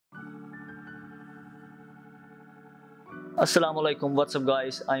Assalamualaikum, what's up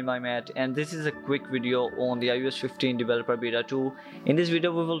guys, I'm iMAT and this is a quick video on the iOS 15 Developer Beta 2. In this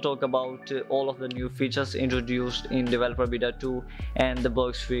video we will talk about all of the new features introduced in Developer Beta 2 and the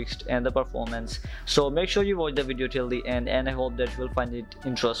bugs fixed and the performance. So make sure you watch the video till the end and I hope that you will find it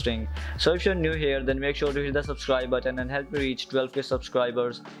interesting. So if you're new here, then make sure to hit the subscribe button and help me reach 12k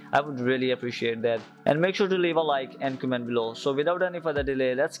subscribers. I would really appreciate that. And make sure to leave a like and comment below. So without any further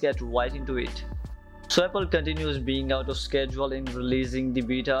delay, let's get right into it. So Apple continues being out of schedule in releasing the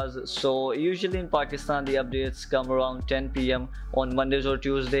betas. So usually in Pakistan the updates come around 10 PM on Mondays or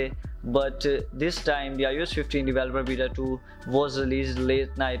Tuesday, but this time the iOS 15 Developer Beta 2 was released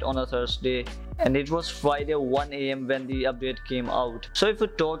late night on a Thursday and it was Friday 1 AM when the update came out. So if we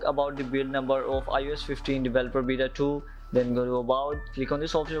talk about the build number of iOS 15 Developer Beta 2, then go to about, click on the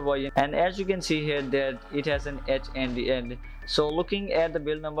software version, and as you can see here that it has an H at the end. So looking at the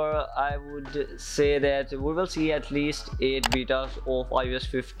build number, I would say that we will see at least 8 betas of iOS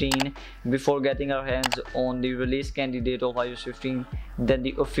 15 before getting our hands on the release candidate of iOS 15, then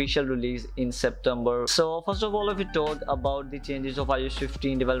the official release in September. So first of all, if we talk about the changes of iOS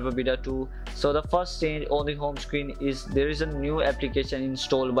 15 Developer Beta 2, so the first change on the home screen is there is a new application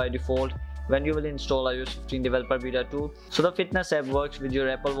installed by default when you will install iOS 15 Developer Beta 2. So the fitness app works with your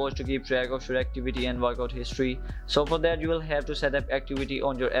Apple Watch to keep track of your activity and workout history. So for that you will have to set up activity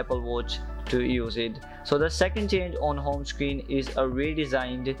on your Apple Watch to use it. So the second change on home screen is a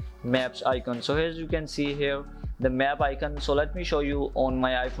redesigned maps icon. So as you can see here, the map icon. So let me show you on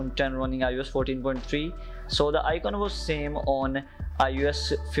my iPhone 10 running iOS 14.3. So the icon was same on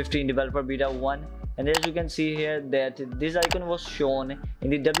iOS 15 Developer Beta 1. And as you can see here that this icon was shown in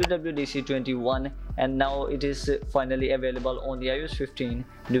the WWDC 21 and now it is finally available on the iOS 15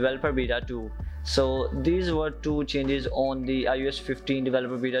 Developer Beta 2. So these were two changes on the iOS 15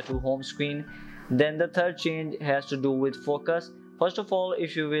 Developer Beta 2 home screen. Then the third change has to do with focus. First of all,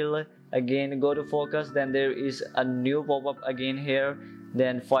 if you will again go to focus, then there is a new pop-up again here,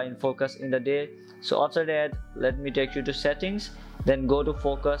 then find focus in the day. So after that, let me take you to settings, then go to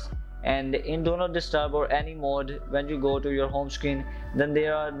focus, and in do not disturb or any mode, when you go to your home screen, then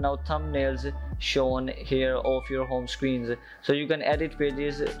there are now thumbnails shown here of your home screens, so you can edit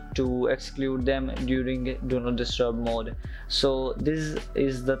pages to exclude them during do not disturb mode. So this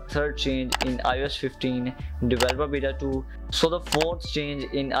is the third change in iOS 15 Developer Beta 2. So the fourth change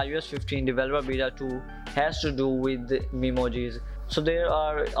in iOS 15 Developer Beta 2 has to do with memojis. So there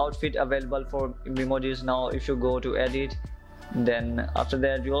are outfit available for memojis now. If you go to edit, then after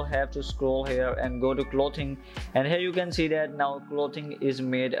that you'll have to scroll here and go to clothing, and here you can see that now clothing is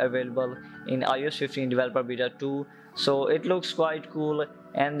made available in iOS 15 Developer Beta 2. So it looks quite cool.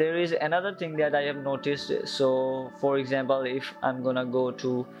 And there is another thing that I have noticed. So for example, if I'm gonna go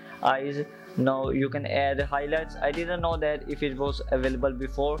to eyes, now you can add highlights. I didn't know that if it was available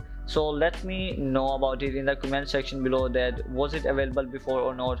before, so let me know about it in the comment section below, that was it available before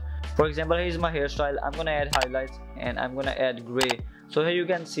or not. For example, here's my hairstyle. I'm gonna add highlights and I'm gonna add gray. So here you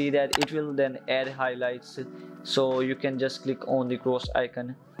can see that it will then add highlights, so you can just click on the cross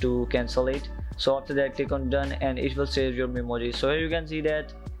icon to cancel it. So after that, click on done and it will save your memojis. So here you can see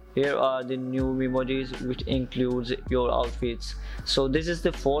that here are the new memojis, which includes your outfits. So this is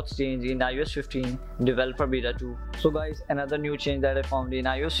the fourth change in iOS 15 Developer Beta 2. So guys, another new change that I found in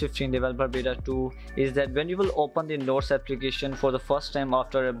iOS 15 Developer Beta 2 is that when you will open the Notes application for the first time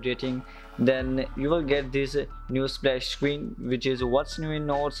after updating, then you will get this new splash screen, which is what's new in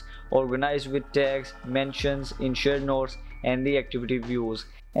Notes, organized with tags, mentions in shared notes, and the activity views.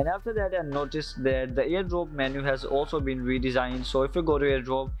 And after that, I noticed that the airdrop menu has also been redesigned. So if you go to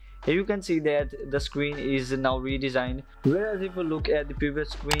airdrop, here you can see that the screen is now redesigned, whereas if you look at the previous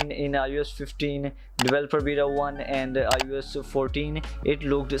screen in iOS 15 Developer Beta 1 and iOS 14, it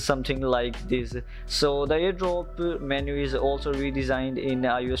looked something like this. So the airdrop menu is also redesigned in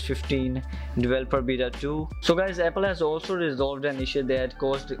iOS 15 Developer Beta 2. So guys, Apple has also resolved an issue that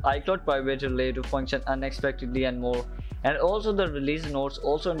caused iCloud Private Relay to function unexpectedly and more. And also the release notes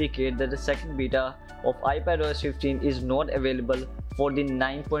also indicate that the second beta of iPadOS 15 is not available for the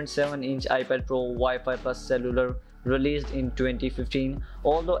 9.7-inch iPad Pro Wi-Fi plus cellular released in 2015,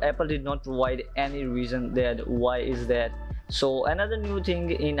 although Apple did not provide any reason that why is that. So another new thing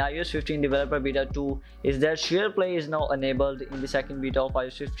in iOS 15 Developer Beta 2 is that SharePlay is now enabled in the second beta of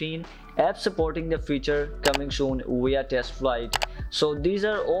iOS 15, apps supporting the feature coming soon via test flight. So these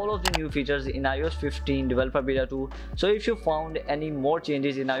are all of the new features in iOS 15 Developer Beta 2. So if you found any more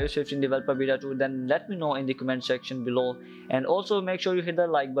changes in iOS 15 Developer Beta 2, then let me know in the comment section below, and also make sure you hit the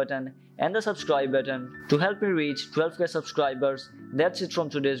like button and the subscribe button to help me reach 12k subscribers. That's it from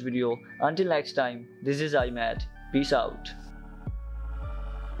today's video. Until next time, this is iMAT. Peace out.